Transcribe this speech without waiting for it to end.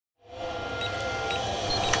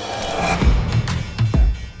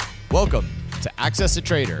Welcome to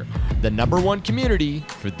AccessATrader, the #1 community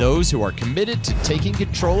for those who are committed to taking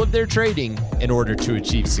control of their trading in order to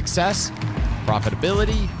achieve success,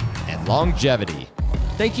 profitability, and longevity.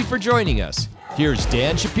 Thank you for joining us. Here's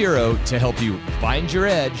Dan Shapiro to help you find your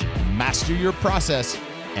edge, master your process,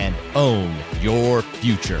 and own your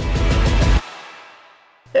future.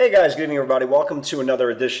 Hey guys, good evening everybody. Welcome to another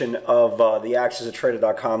edition of the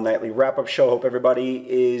AccessATrader.com nightly wrap-up show. Hope everybody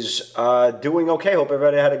is doing okay. Hope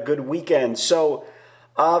everybody had a good weekend. So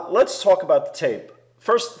let's talk about the tape.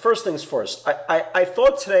 First things first. I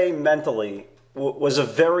thought today mentally was a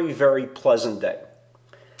very, very pleasant day.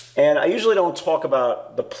 And I usually don't talk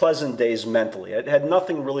about the pleasant days mentally. It had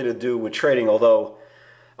nothing really to do with trading, although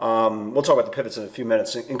we'll talk about the pivots in a few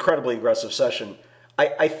minutes. Incredibly aggressive session.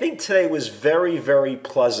 I think today was very, very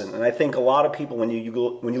pleasant, and I think a lot of people, when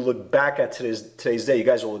you look back at today's day, you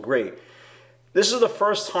guys will agree. This is the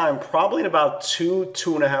first time, probably in about two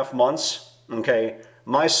and a half months, okay,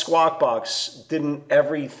 my Squawk Box didn't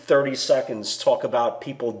every 30 seconds talk about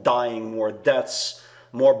people dying, more deaths,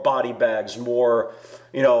 more body bags, more,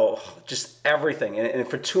 you know, just everything. And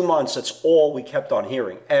for 2 months, that's all we kept on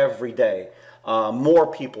hearing every day. More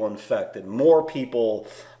people infected, more people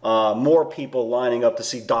lining up to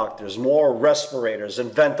see doctors, more respirators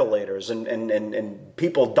and ventilators and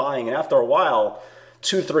people dying. And after a while,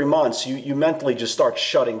 2-3 months, you mentally just start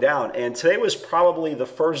shutting down. And today was probably the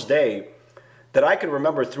first day that I could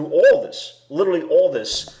remember through all this, literally all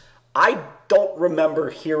this. I don't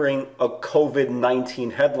remember hearing a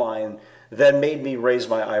COVID-19 headline that made me raise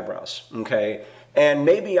my eyebrows, okay? And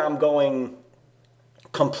maybe I'm going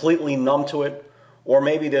completely numb to it, or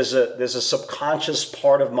maybe there's a subconscious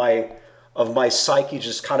part of my psyche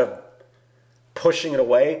just kind of pushing it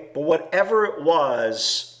away. But whatever it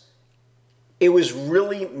was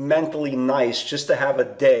really mentally nice just to have a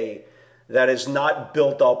day that is not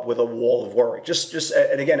built up with a wall of worry.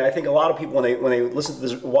 And again, I think a lot of people when they listen to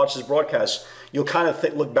this, watch this broadcast, you'll kind of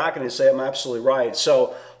look back and say, I'm absolutely right.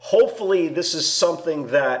 So hopefully this is something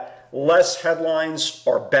that less headlines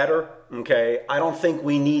are better. Okay, I don't think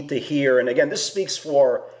we need to hear, and again, this speaks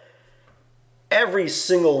for every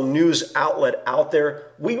single news outlet out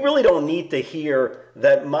there. We really don't need to hear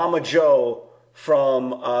that Mama Joe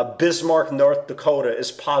from Bismarck, North Dakota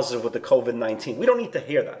is positive with the COVID-19. We don't need to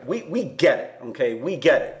hear that. We get it, okay? We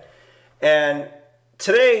get it. And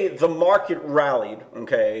today, the market rallied,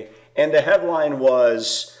 okay? And the headline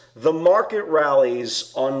was, the market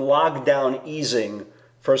rallies on lockdown easing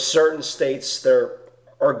for certain states there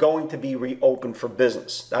are going to be reopened for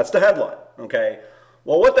business. That's the headline, okay?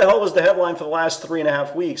 Well, what the hell was the headline for the last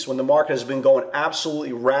 3.5 weeks when the market has been going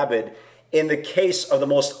absolutely rabid in the case of the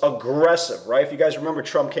most aggressive, right? If you guys remember,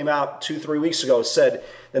 Trump came out 2-3 weeks ago, said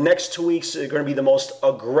the next 2 weeks are going to be the most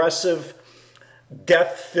aggressive,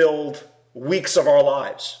 death-filled weeks of our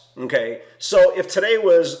lives, okay? So if today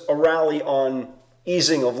was a rally on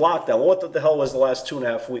easing of lockdown, well, what the hell was the last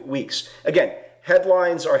 2.5 weeks? Again,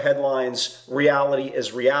 headlines are headlines, reality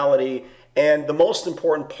is reality, and the most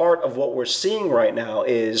important part of what we're seeing right now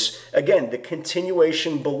is, again, the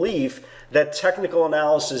continuation belief that technical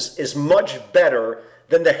analysis is much better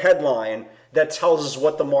than the headline that tells us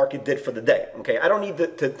what the market did for the day. Okay, I don't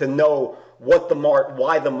need to know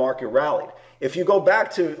why the market rallied. If you go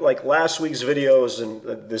back to like last week's videos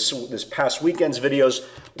and this past weekend's videos,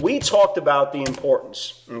 we talked about the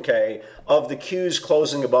importance, okay, of the Qs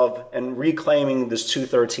closing above and reclaiming this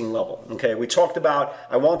 213 level. Okay, we talked about,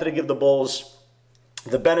 I wanted to give the bulls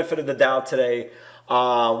the benefit of the doubt today.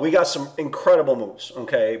 We got some incredible moves,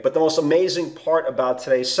 okay, but the most amazing part about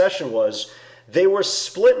today's session was they were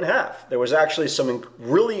split in half. There was actually some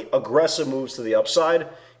really aggressive moves to the upside.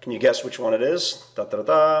 Can you guess which one it is?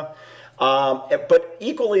 But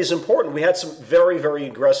equally as important, we had some very, very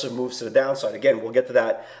aggressive moves to the downside. Again, we'll get to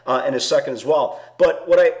that in a second as well. But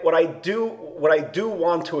what I do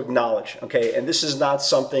want to acknowledge, okay, and this is not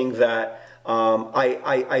something that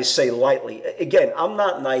I say lightly. Again, I'm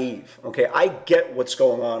not naive, okay? I get what's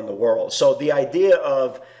going on in the world. So the idea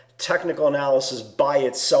of technical analysis by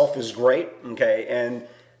itself is great, okay? And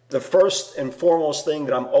the first and foremost thing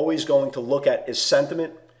that I'm always going to look at is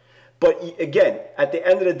sentiment. But again, at the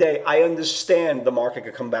end of the day, I understand the market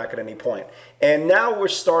could come back at any point. And now we're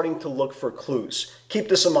starting to look for clues. Keep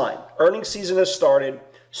this in mind. Earnings season has started.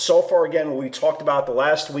 So far, again, what we talked about the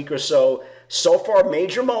last week or so, so far,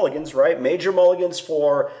 major mulligans, right? Major mulligans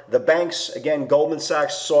for the banks. Again, Goldman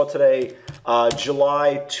Sachs saw today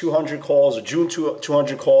July 200 calls, or June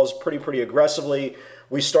 200 calls pretty aggressively.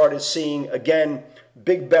 We started seeing, again,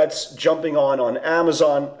 big bets jumping on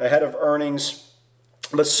Amazon ahead of earnings.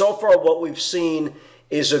 But so far what we've seen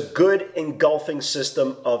is a good engulfing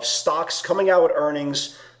system of stocks coming out with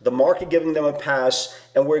earnings, the market giving them a pass,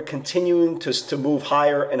 and we're continuing to move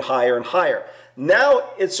higher and higher and higher. Now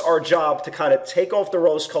it's our job to kind of take off the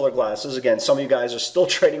rose-colored glasses. Again, some of you guys are still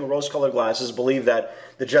trading rose-colored glasses, believe that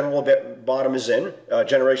the general bottom is in,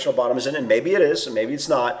 generational bottom is in, and maybe it is, and maybe it's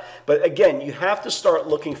not. But again, you have to start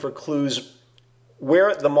looking for clues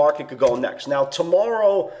where the market could go next. Now,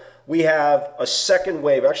 tomorrow we have a second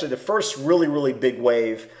wave, actually the first really, really big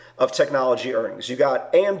wave of technology earnings. You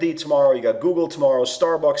got AMD tomorrow, you got Google tomorrow,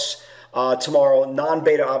 Starbucks tomorrow,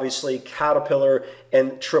 non-beta obviously, Caterpillar,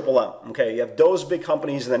 and MMM. Okay, you have those big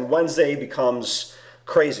companies, and then Wednesday becomes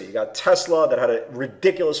crazy. You got Tesla that had a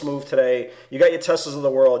ridiculous move today. You got your Teslas of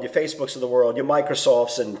the world, your Facebooks of the world, your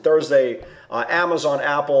Microsofts, and Thursday, Amazon,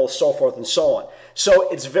 Apple, so forth and so on. So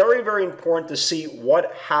it's very, very important to see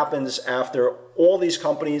what happens after all these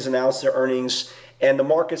companies announce their earnings and the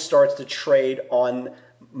market starts to trade on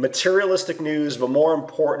materialistic news, but more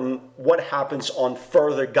important, what happens on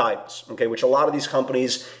further guidance, okay, which a lot of these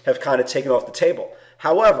companies have kind of taken off the table.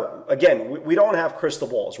 However, again, we don't have crystal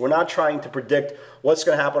balls. We're not trying to predict what's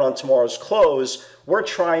going to happen on tomorrow's close. We're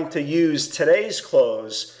trying to use today's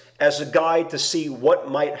close as a guide to see what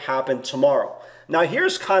might happen tomorrow. Now,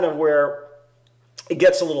 here's kind of where it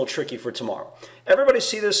gets a little tricky for tomorrow. Everybody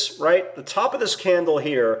see this, right? The top of this candle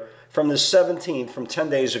here from the 17th, from 10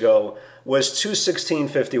 days ago, was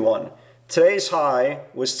 216.51. Today's high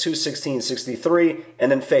was 216.63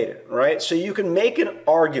 and then faded, right? So you can make an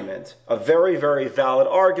argument, a very, very valid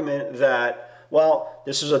argument that, well,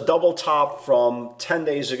 this is a double top from 10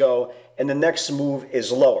 days ago and the next move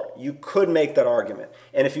is lower. You could make that argument.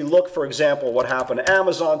 And if you look, for example, what happened to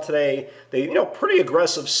Amazon today, they, pretty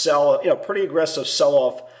aggressive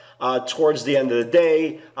sell-off towards the end of the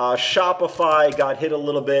day. Shopify got hit a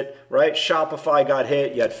little bit, right? Shopify got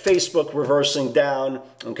hit. You had Facebook reversing down,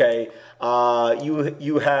 okay?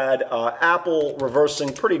 You had Apple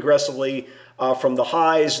reversing pretty aggressively from the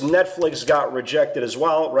highs. Netflix got rejected as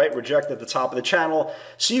well, right? Rejected at the top of the channel.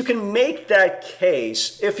 So you can make that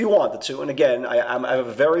case if you wanted to. And again, I have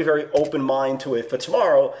a very, very open mind to it for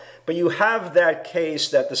tomorrow. But you have that case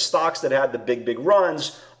that the stocks that had the big, big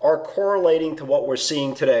runs are correlating to what we're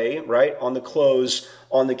seeing today, right, on the close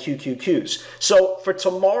on the QQQs. So for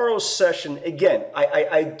tomorrow's session, again,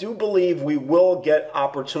 I do believe we will get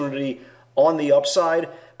opportunity on the upside,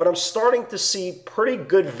 but I'm starting to see pretty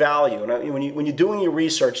good value. And when you're doing your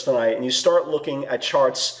research tonight and you start looking at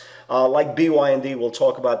charts like BYND, we'll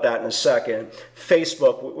talk about that in a second.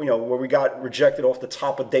 Facebook, where we got rejected off the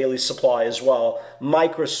top of daily supply as well.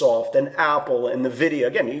 Microsoft and Apple and NVIDIA.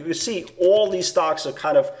 Again, you can see all these stocks are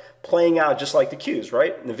kind of playing out just like the Qs,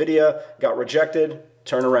 right? NVIDIA got rejected,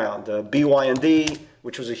 turn around. BYND,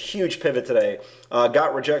 which was a huge pivot today,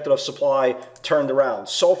 got rejected off supply, turned around,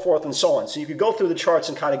 so forth and so on. So you could go through the charts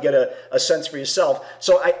and kind of get a sense for yourself.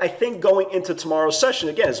 So I think going into tomorrow's session,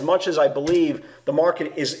 again, as much as I believe the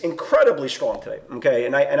market is incredibly strong today, okay,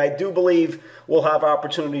 and I do believe we'll have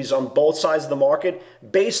opportunities on both sides of the market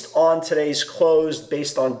based on today's close,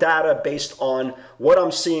 based on data, based on what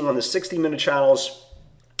I'm seeing on the 60-minute channels,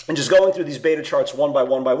 and just going through these beta charts one by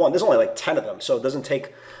one by one. There's only like 10 of them, so it doesn't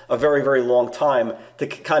take a very, very long time to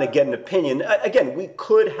kind of get an opinion. Again, we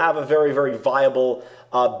could have a very, very viable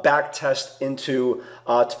back test into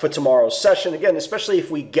for tomorrow's session. Again, especially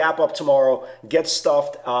if we gap up tomorrow, get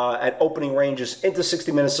stuffed at opening ranges into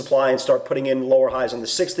 60-minute supply and start putting in lower highs on the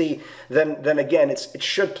 60, then again, it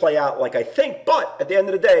should play out like I think. But at the end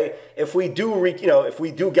of the day, if we do if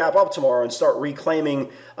we do gap up tomorrow and start reclaiming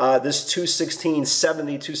this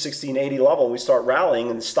 216.70, 216.80 level, and we start rallying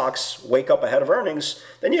and the stocks wake up ahead of earnings,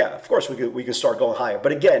 then yeah, of course we can start going higher.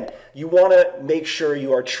 But again, you want to make sure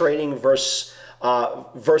you are trading versus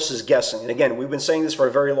guessing. And again, we've been saying this for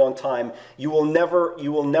a very long time. You will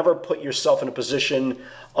never put yourself in a position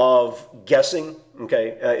of guessing.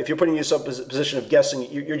 Okay, if you're putting yourself in a position of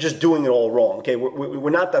guessing, you're just doing it all wrong. Okay, we're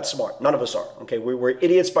not that smart. None of us are. Okay, we're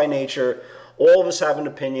idiots by nature. All of us have an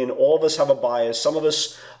opinion. All of us have a bias. Some of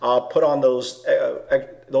us put on those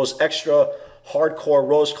extra hardcore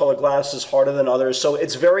rose-colored glasses harder than others. So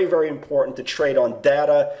it's very, very important to trade on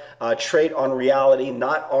data, trade on reality,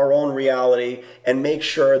 not our own reality, and make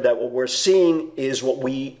sure that what we're seeing is what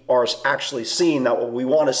we are actually seeing, not what we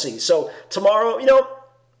want to see. So tomorrow,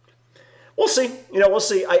 we'll see. We'll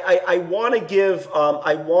see. I want to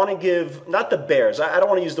give not the bears. I don't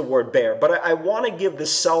want to use the word bear, but I want to give the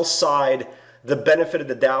sell side the benefit of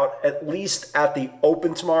the doubt, at least at the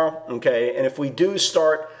open tomorrow. Okay, and if we do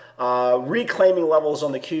start reclaiming levels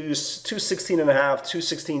on the Qs, 216.5,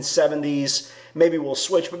 216.70s, maybe we'll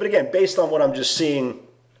switch. But again, based on what I'm just seeing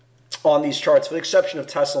on these charts, with the exception of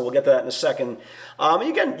Tesla. We'll get to that in a second.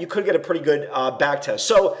 Again, you could get a pretty good back test.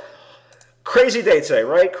 So crazy day today,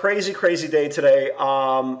 right? Crazy day today.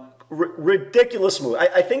 Ridiculous move.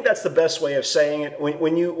 I think that's the best way of saying it.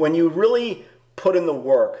 When you really put in the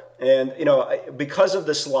work, and because of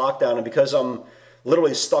this lockdown and because I'm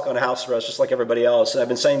literally stuck on house arrest just like everybody else, and I've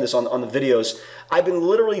been saying this on the videos, I've been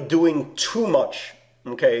literally doing too much,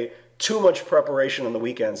 okay? Too much preparation on the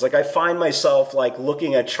weekends. Like I find myself like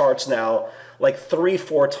looking at charts now like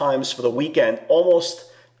 3-4 times for the weekend,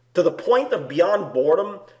 almost to the point of beyond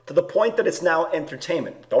boredom, to the point that it's now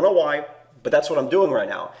entertainment. Don't know why, but that's what I'm doing right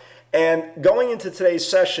now. And going into today's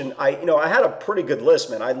session, I had a pretty good list,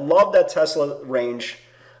 man. I love that Tesla range.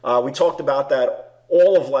 We talked about that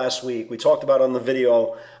all of last week. We talked about it on the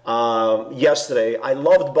video yesterday. I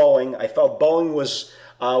loved Boeing. I felt Boeing was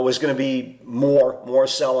going to be more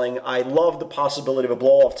selling. I love the possibility of a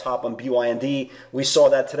blow off top on BYND. We saw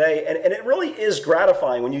that today, and it really is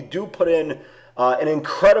gratifying when you do put in an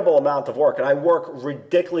incredible amount of work. And I work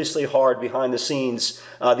ridiculously hard behind the scenes.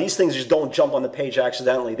 These things just don't jump on the page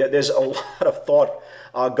accidentally. There's a lot of thought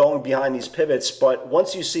going behind these pivots, but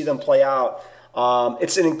once you see them play out,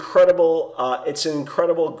 it's an incredible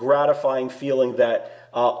gratifying feeling that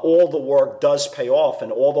all the work does pay off,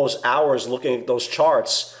 and all those hours looking at those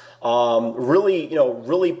charts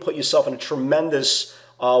really put yourself in a tremendous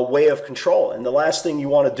way of control. And the last thing you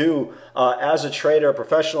want to do as a trader,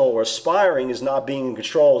 professional, or aspiring is not being in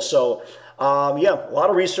control. So yeah, a lot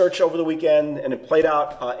of research over the weekend, and it played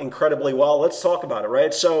out incredibly well. Let's talk about it,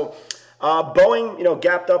 right? So Boeing,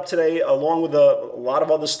 gapped up today along with a lot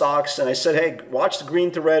of other stocks, and I said, hey, watch the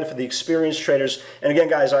green to red for the experienced traders. And again,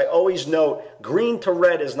 guys, I always note green to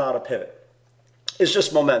red is not a pivot. It's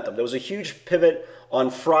just momentum. There was a huge pivot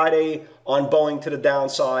on Friday on Boeing to the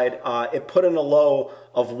downside. It put in a low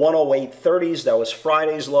of 108.30s. That was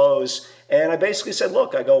Friday's lows. And I basically said,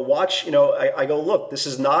 look, I go, watch, I go, look, this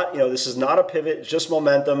is not a pivot. It's just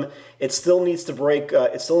momentum. It still needs to break.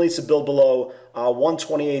 It still needs to build below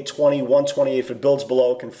 128.20, 128. If it builds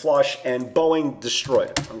below, it can flush. And Boeing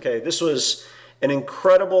destroyed it. Okay, this was an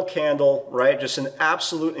incredible candle, right? Just an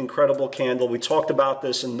absolute incredible candle. We talked about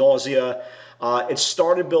this in nausea. It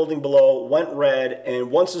started building below, went red,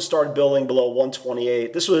 and once it started building below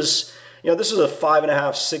 128, this was a $5.5,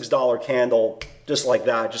 $6 candle, just like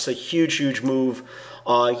that. Just a huge move.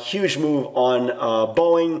 Huge move on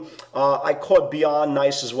Boeing. I caught Beyond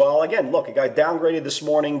nice as well. Again, look, it got downgraded this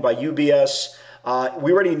morning by UBS.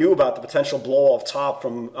 We already knew about the potential blow off top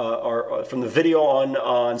from the video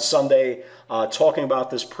on Sunday, talking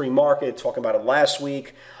about this pre-market, talking about it last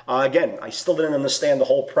week. Again, I still didn't understand the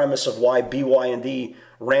whole premise of why BYND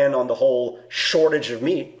ran on the whole shortage of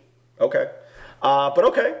meat. Okay. But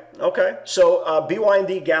okay. So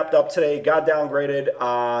BYND gapped up today, got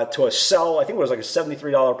downgraded to a sell. I think it was like a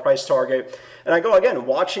 $73 price target. And I go, again,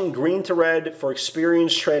 watching green to red for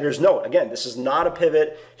experienced traders. Note, again, this is not a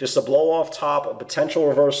pivot, just a blow off top, a potential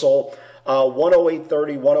reversal.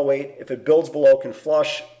 108.30, 108. If it builds below, can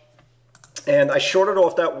flush. And I shorted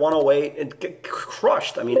off that 108 and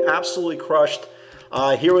crushed. I mean, absolutely crushed.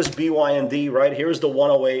 Here was BYND, right? Here's the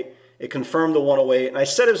 108. It confirmed the 108. And I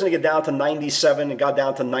said it was going to get down to 97. It got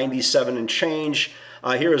down to 97 and change.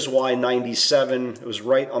 Here is why 97. It was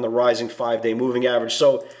right on the rising 5-day moving average.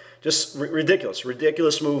 So just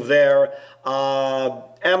ridiculous move there.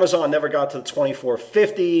 Amazon never got to the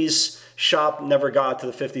 2450s. Shop never got to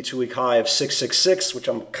the 52-week high of 666, which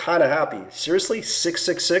I'm kind of happy. Seriously,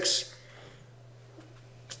 666?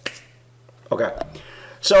 Okay.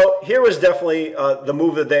 So here was definitely the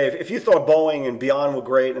move of the day. If you thought Boeing and Beyond were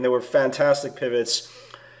great and they were fantastic pivots,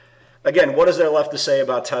 again, what is there left to say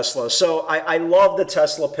about Tesla? So I love the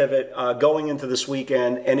Tesla pivot going into this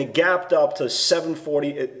weekend, and it gapped up to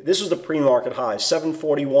 740. This was the pre-market high,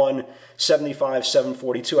 741, 75,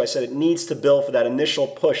 742. I said it needs to build for that initial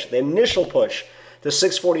push, to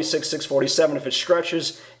 646, 647. If it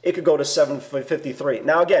stretches, it could go to 753.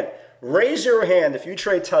 Now, again, raise your hand if you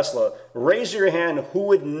trade Tesla. Raise your hand who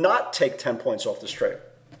would not take 10 points off this trade.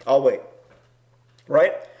 I'll wait.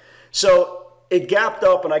 Right? So it gapped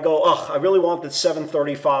up, and I go, I really want the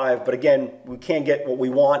 735, but again, we can't get what we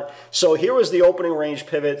want. So here was the opening range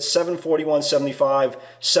pivot, 741.75,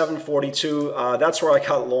 742. That's where I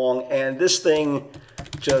got long, and this thing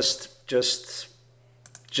just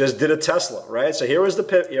did a Tesla, right? So here was the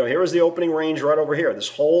pivot, here was the opening range right over here. This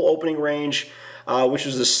whole opening range, which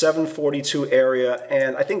was the 742 area,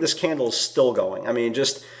 and I think this candle is still going. I mean,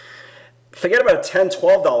 just forget about a $10,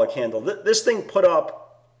 $12 candle. This thing put up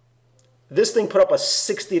a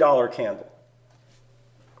 $60 candle.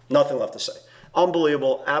 Nothing left to say.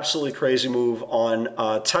 Unbelievable, absolutely crazy move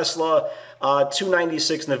on Tesla.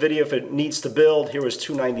 296 NVIDIA if it needs to build. Here was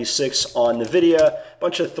 296 on NVIDIA. A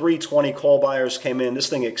bunch of 320 call buyers came in. This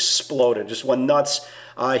thing exploded, just went nuts.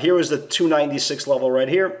 Here was the 296 level right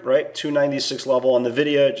here, right? 296 level on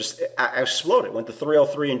NVIDIA, just exploded. Went to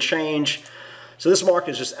 303 and change. So this market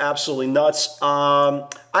is just absolutely nuts.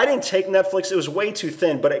 I didn't take Netflix. It was way too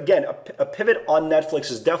thin. But again, a pivot on Netflix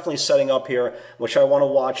is definitely setting up here, which I want to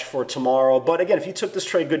watch for tomorrow. But again, if you took this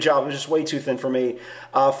trade, good job. It was just way too thin for me.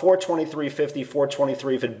 423.50,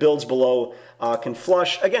 423. If it builds below, can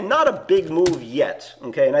flush. Again, not a big move yet.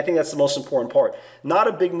 Okay, and I think that's the most important part. Not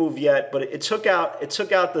a big move yet, but it took out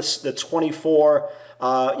the 24.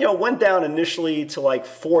 Went down initially to like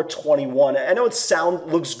 421. I know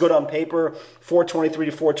looks good on paper, 423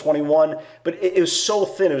 to 421, but it was so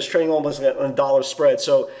thin. It was trading almost on a dollar spread.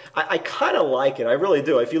 So I kind of like it. I really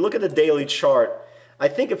do. If you look at the daily chart, I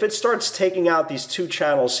think if it starts taking out these two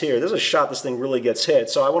channels here, there's a shot this thing really gets hit.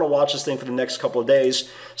 So I want to watch this thing for the next couple of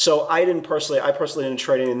days. So I personally didn't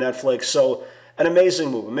trade any Netflix. So an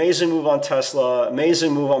amazing move on Tesla,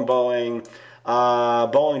 amazing move on Boeing.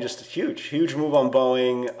 Boeing, just a huge move on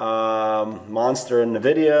Boeing. Monster and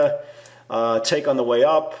NVIDIA take on the way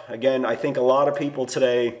up. Again, I think a lot of people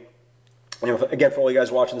today, again, for all you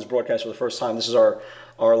guys watching this broadcast for the first time, this is our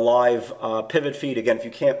live pivot feed. Again, if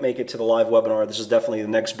you can't make it to the live webinar, this is definitely the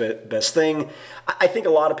next best thing. I think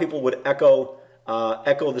a lot of people would echo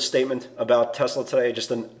the statement about Tesla today.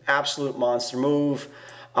 Just an absolute monster move.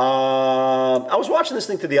 I was watching this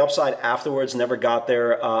thing to the upside afterwards, never got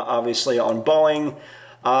there, obviously, on Boeing.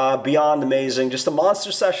 Beyond amazing, just a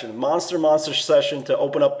monster session, monster session to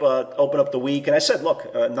open up the week. And I said,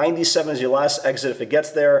 look, 97 is your last exit. If it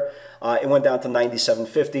gets there, it went down to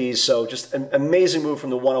 97.50. So just an amazing move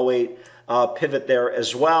from the 108 pivot there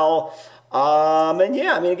as well. And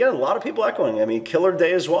yeah, I mean, again, a lot of people echoing. I mean, killer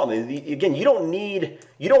day as well. I mean, again, you don't need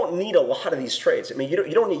a lot of these trades. I mean,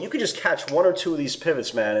 you could just catch one or two of these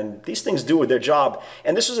pivots, man, and these things do their job.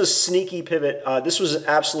 And this was a sneaky pivot. This was an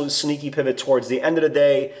absolute sneaky pivot towards the end of the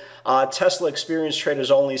day. Tesla experienced traders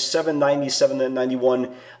only, 790,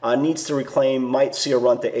 791 needs to reclaim, might see a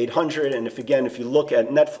run to 800. And if you look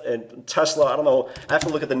at Tesla, I don't know, I have to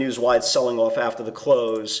look at the news why it's selling off after the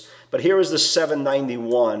close. But here is the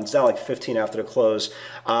 791. It's now like 15 after the close.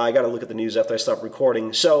 I got to look at the news after I stop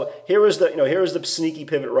recording. So here is the sneaky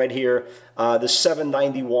pivot right here, the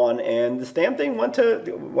 791, and this damn thing went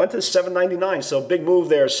to 799. So big move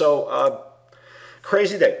there. So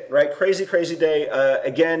crazy day, right? Crazy day.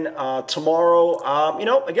 Again, tomorrow,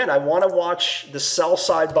 again, I want to watch the sell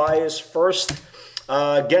side bias first.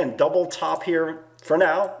 Again, double top here for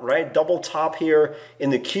now, right? Double top here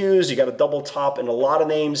in the Qs. You got a double top in a lot of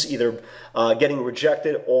names, either getting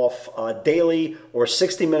rejected off daily or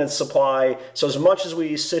 60-minute supply. So as much as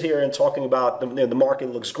we sit here and talking about the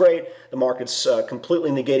market looks great, the market's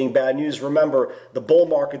completely negating bad news. Remember, the bull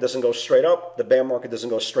market doesn't go straight up. The bear market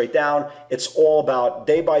doesn't go straight down. It's all about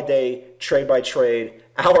day by day, trade by trade,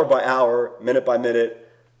 hour by hour, minute by minute.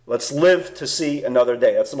 Let's live to see another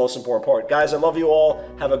day. That's the most important part. Guys, I love you all.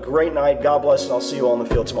 Have a great night. God bless, and I'll see you all in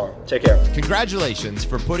the field tomorrow. Take care. Congratulations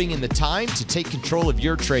for putting in the time to take control of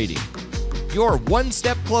your trading. You're one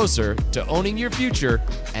step closer to owning your future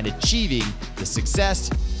and achieving the success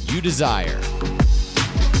you desire.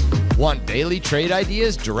 Want daily trade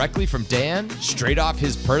ideas directly from Dan, straight off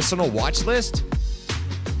his personal watch list?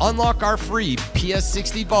 Unlock our free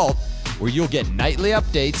PS60 Vault, where you'll get nightly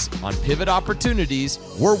updates on pivot opportunities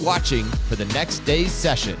we're watching for the next day's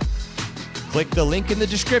session. Click the link in the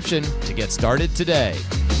description to get started today.